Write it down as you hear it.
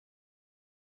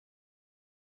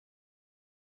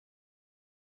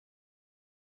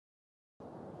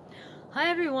Hi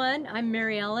everyone, I'm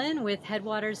Mary Ellen with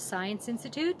Headwaters Science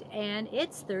Institute and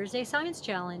it's Thursday Science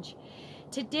Challenge.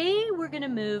 Today we're going to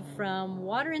move from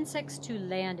water insects to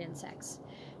land insects.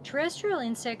 Terrestrial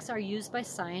insects are used by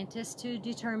scientists to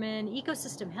determine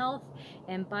ecosystem health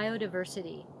and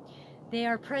biodiversity. They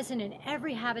are present in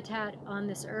every habitat on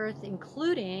this earth,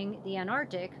 including the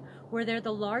Antarctic, where they're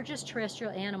the largest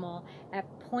terrestrial animal at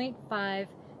 0.5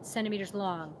 centimeters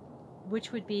long,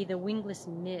 which would be the wingless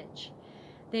midge.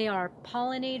 They are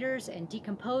pollinators and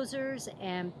decomposers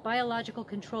and biological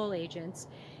control agents,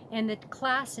 and the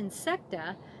class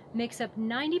Insecta makes up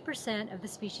 90% of the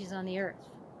species on the earth.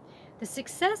 The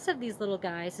success of these little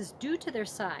guys is due to their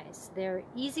size. They're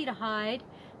easy to hide,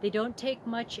 they don't take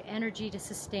much energy to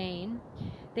sustain,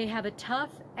 they have a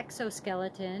tough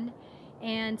exoskeleton,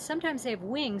 and sometimes they have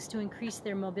wings to increase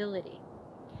their mobility.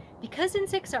 Because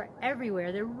insects are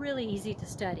everywhere, they're really easy to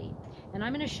study. And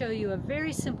I'm going to show you a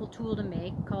very simple tool to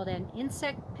make called an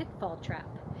insect pitfall trap.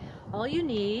 All you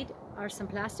need are some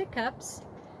plastic cups,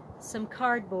 some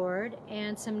cardboard,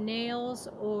 and some nails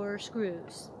or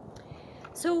screws.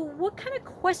 So what kind of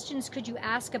questions could you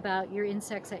ask about your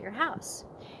insects at your house?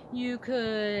 You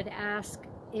could ask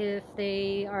if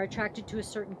they are attracted to a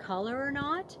certain color or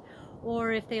not,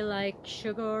 or if they like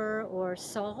sugar or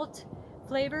salt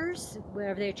flavors,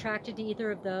 were they attracted to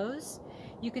either of those.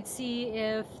 You could see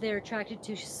if they're attracted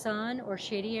to sun or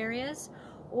shady areas,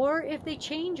 or if they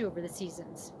change over the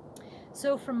seasons.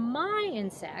 So for my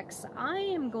insects, I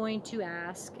am going to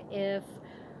ask if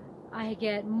I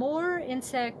get more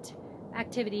insect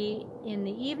activity in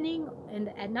the evening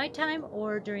and at nighttime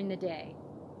or during the day.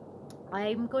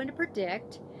 I'm going to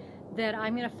predict that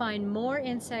I'm going to find more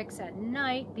insects at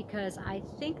night because I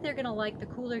think they're going to like the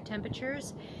cooler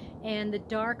temperatures and the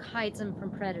dark hides them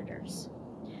from predators.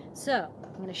 So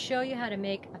I'm going to show you how to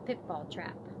make a pitfall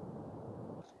trap.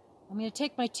 I'm going to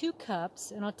take my 2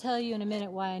 cups, and I'll tell you in a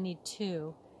minute why I need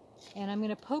 2. And I'm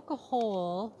going to poke a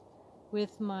hole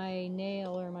with my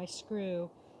nail or my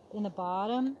screw in the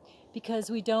bottom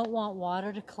because we don't want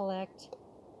water to collect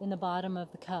in the bottom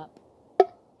of the cup.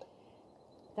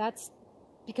 That's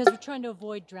because we're trying to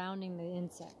avoid drowning the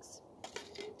insects.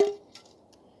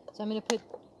 So I'm going to put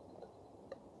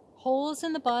holes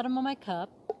in the bottom of my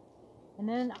cup, and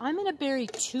then I'm going to bury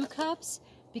 2 cups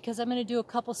because I'm going to do a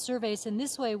couple surveys, and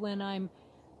this way when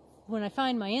I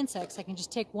find my insects, I can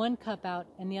just take 1 cup out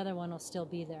and the other one will still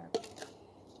be there.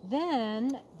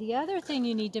 Then the other thing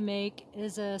you need to make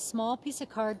is a small piece of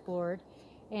cardboard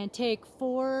and take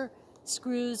 4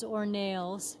 screws or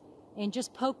nails and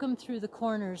just poke them through the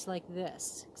corners like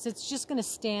this, because it's just going to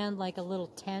stand like a little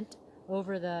tent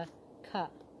over the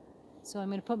cup. So I'm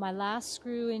going to put my last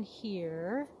screw in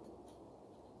here,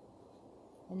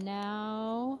 and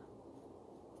now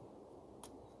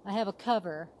I have a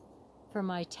cover for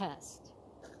my test.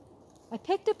 I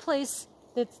picked a place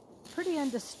that's pretty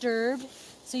undisturbed,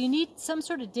 so you need some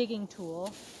sort of digging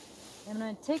tool. I'm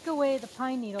going to take away the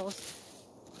pine needles,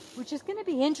 which is going to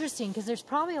be interesting because there's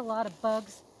probably a lot of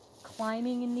bugs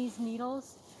climbing in these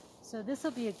needles, so this will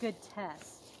be a good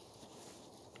test.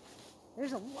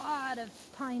 There's a lot of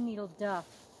pine needle duff,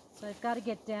 so I've got to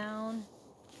get down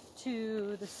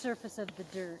to the surface of the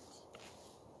dirt.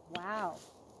 Wow,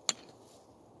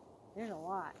 there's a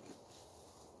lot.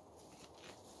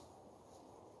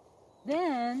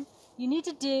 Then you need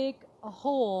to dig a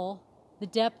hole the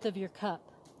depth of your cup,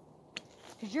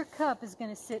 because your cup is going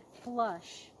to sit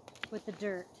flush with the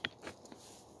dirt.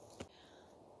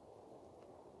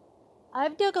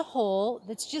 I've dug a hole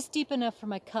that's just deep enough for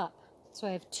my cup. So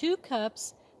I have 2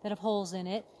 cups that have holes in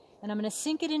it, and I'm going to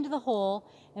sink it into the hole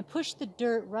and push the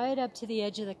dirt right up to the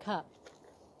edge of the cup.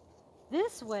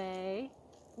 This way,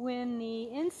 when the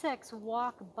insects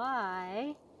walk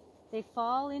by, they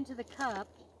fall into the cup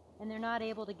and they're not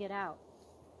able to get out.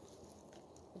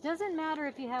 It doesn't matter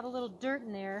if you have a little dirt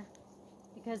in there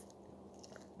because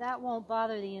that won't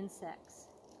bother the insects.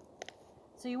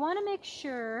 So you want to make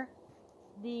sure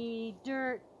the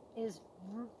dirt is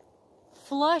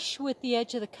flush with the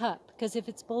edge of the cup, because if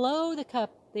it's below the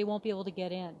cup, they won't be able to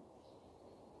get in.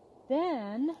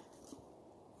 Then,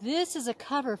 this is a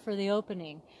cover for the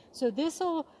opening. So this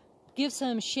will give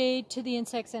some shade to the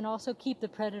insects and also keep the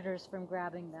predators from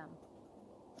grabbing them.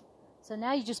 So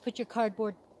now you just put your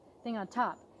cardboard thing on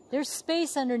top. There's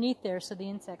space underneath there so the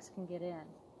insects can get in.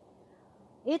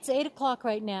 It's 8 o'clock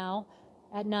right now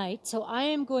at night, so I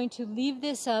am going to leave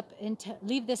this out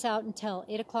until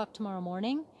 8 o'clock tomorrow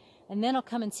morning, and then I'll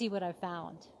come and see what I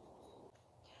found.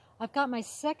 I've got my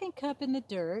 2nd cup in the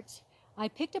dirt. I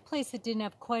picked a place that didn't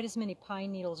have quite as many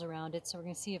pine needles around it, so we're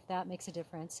going to see if that makes a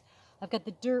difference. I've got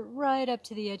the dirt right up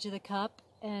to the edge of the cup,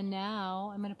 And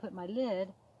now I'm going to put my lid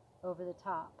over the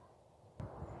top.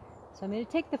 So I'm going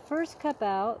to take the first cup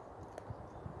out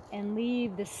and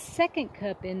leave the second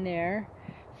cup in there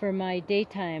for my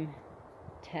daytime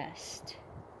test.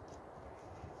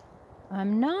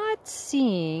 I'm not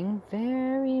seeing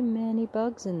very many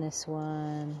bugs in this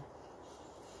one.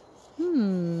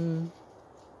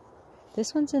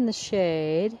 This one's in the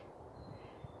shade,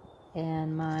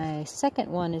 and my second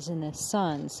one is in the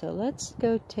sun. So let's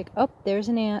go take, oh, there's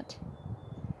an ant.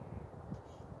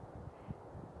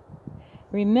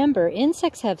 Remember,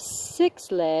 insects have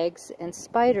 6 legs and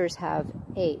spiders have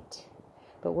 8,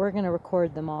 but we're going to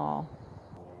record them all.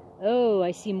 Oh,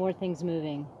 I see more things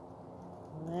moving.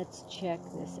 Let's check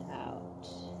this out.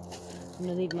 I'm going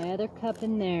to leave my other cup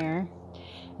in there.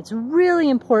 It's really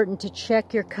important to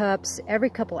check your cups every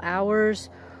couple hours,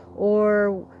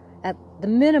 or at the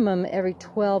minimum every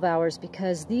 12 hours,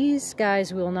 because these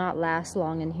guys will not last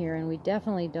long in here and we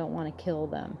definitely don't want to kill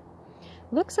them.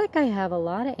 Looks like I have a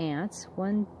lot of ants.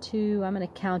 1, 2, I'm going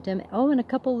to count them. Oh, and a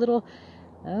couple little,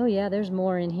 oh yeah, there's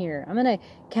more in here. I'm going to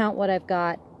count what I've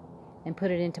got and put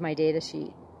it into my data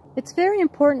sheet. It's very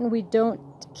important we don't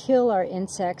kill our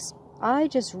insects. I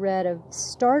just read a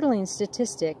startling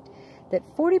statistic that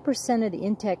 40% of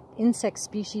the insect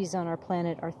species on our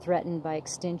planet are threatened by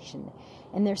extinction.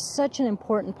 And they're such an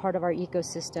important part of our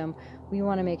ecosystem, we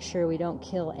want to make sure we don't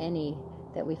kill any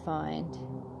that we find.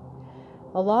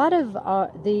 A lot of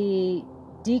the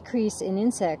decrease in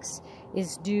insects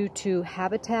is due to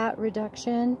habitat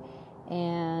reduction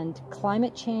and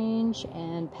climate change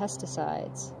and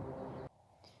pesticides.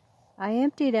 I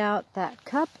emptied out that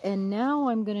cup and now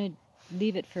I'm going to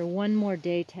leave it for one more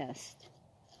day test.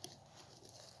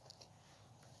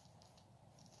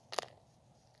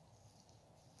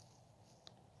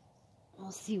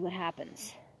 We'll see what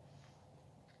happens.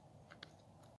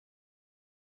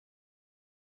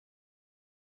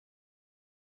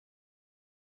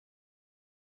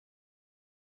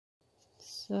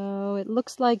 So it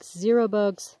looks like 0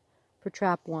 bugs for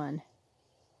trap 1.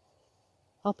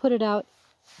 I'll put it out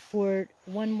for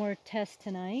one more test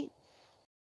tonight.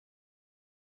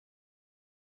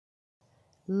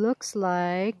 Looks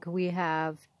like we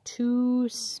have 2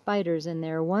 spiders in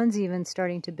there. One's even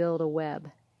starting to build a web.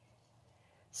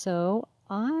 So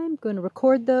I'm going to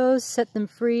record those, set them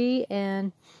free,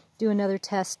 and do another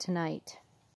test tonight.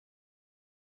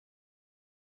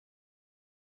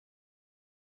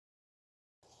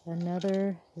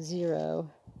 Another 0.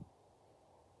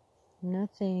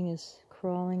 Nothing is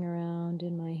crawling around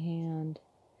in my hand.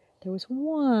 There was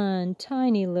one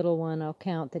tiny little one, I'll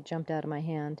count, that jumped out of my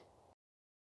hand.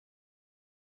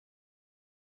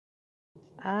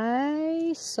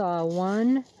 I saw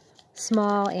one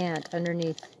small ant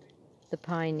underneath the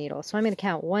pine needle, so I'm going to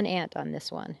count 1 ant on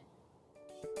this one.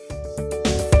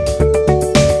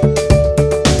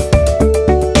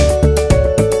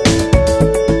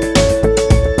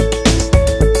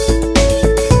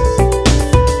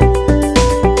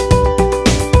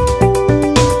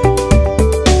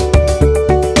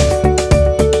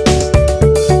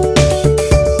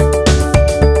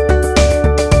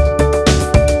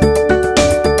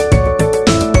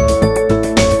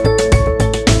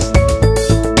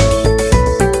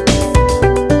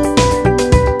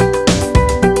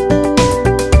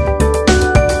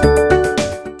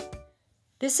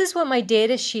 This is what my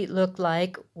data sheet looked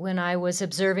like when I was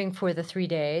observing for the 3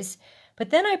 days, but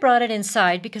then I brought it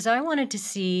inside because I wanted to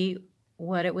see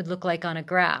what it would look like on a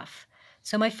graph.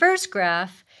 So my first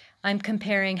graph, I'm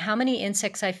comparing how many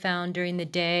insects I found during the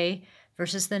day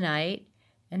versus the night,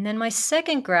 and then my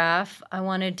second graph, I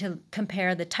wanted to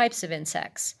compare the types of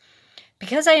insects.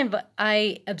 Because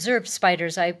I observed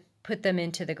spiders, I put them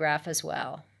into the graph as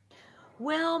well.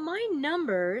 Well, my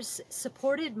numbers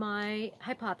supported my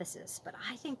hypothesis, but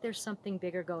I think there's something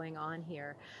bigger going on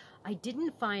here. I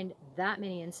didn't find that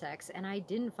many insects, and I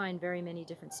didn't find very many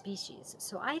different species.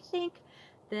 So I think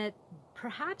that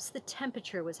perhaps the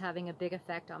temperature was having a big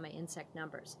effect on my insect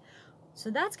numbers.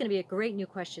 So that's going to be a great new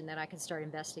question that I can start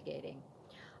investigating.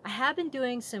 I have been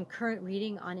doing some current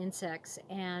reading on insects,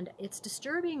 and it's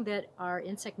disturbing that our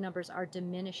insect numbers are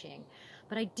diminishing.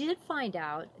 But I did find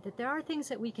out that there are things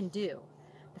that we can do.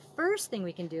 The first thing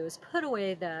we can do is put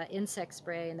away the insect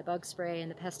spray and the bug spray and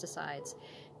the pesticides.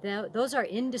 Those are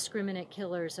indiscriminate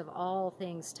killers of all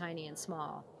things tiny and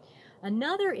small.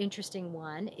 Another interesting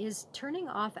one is turning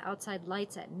off outside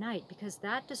lights at night, because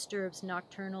that disturbs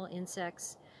nocturnal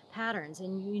insects patterns.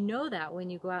 And you know that when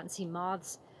you go out and see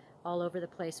moths all over the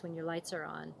place when your lights are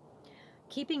on.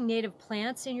 Keeping native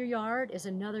plants in your yard is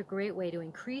another great way to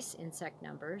increase insect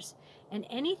numbers, and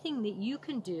anything that you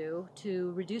can do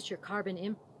to reduce your carbon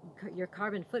your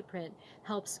carbon footprint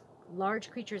helps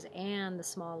large creatures and the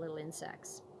small little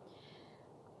insects.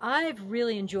 I've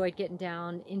really enjoyed getting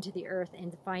down into the earth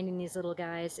and finding these little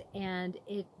guys, and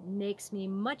it makes me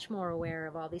much more aware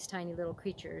of all these tiny little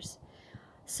creatures.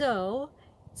 So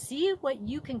see what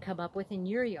you can come up with in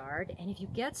your yard, and if you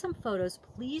get some photos,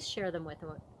 please share them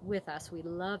with us. We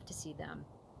love to see them.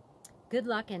 Good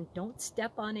luck, and don't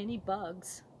step on any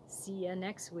bugs. See ya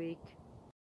next week.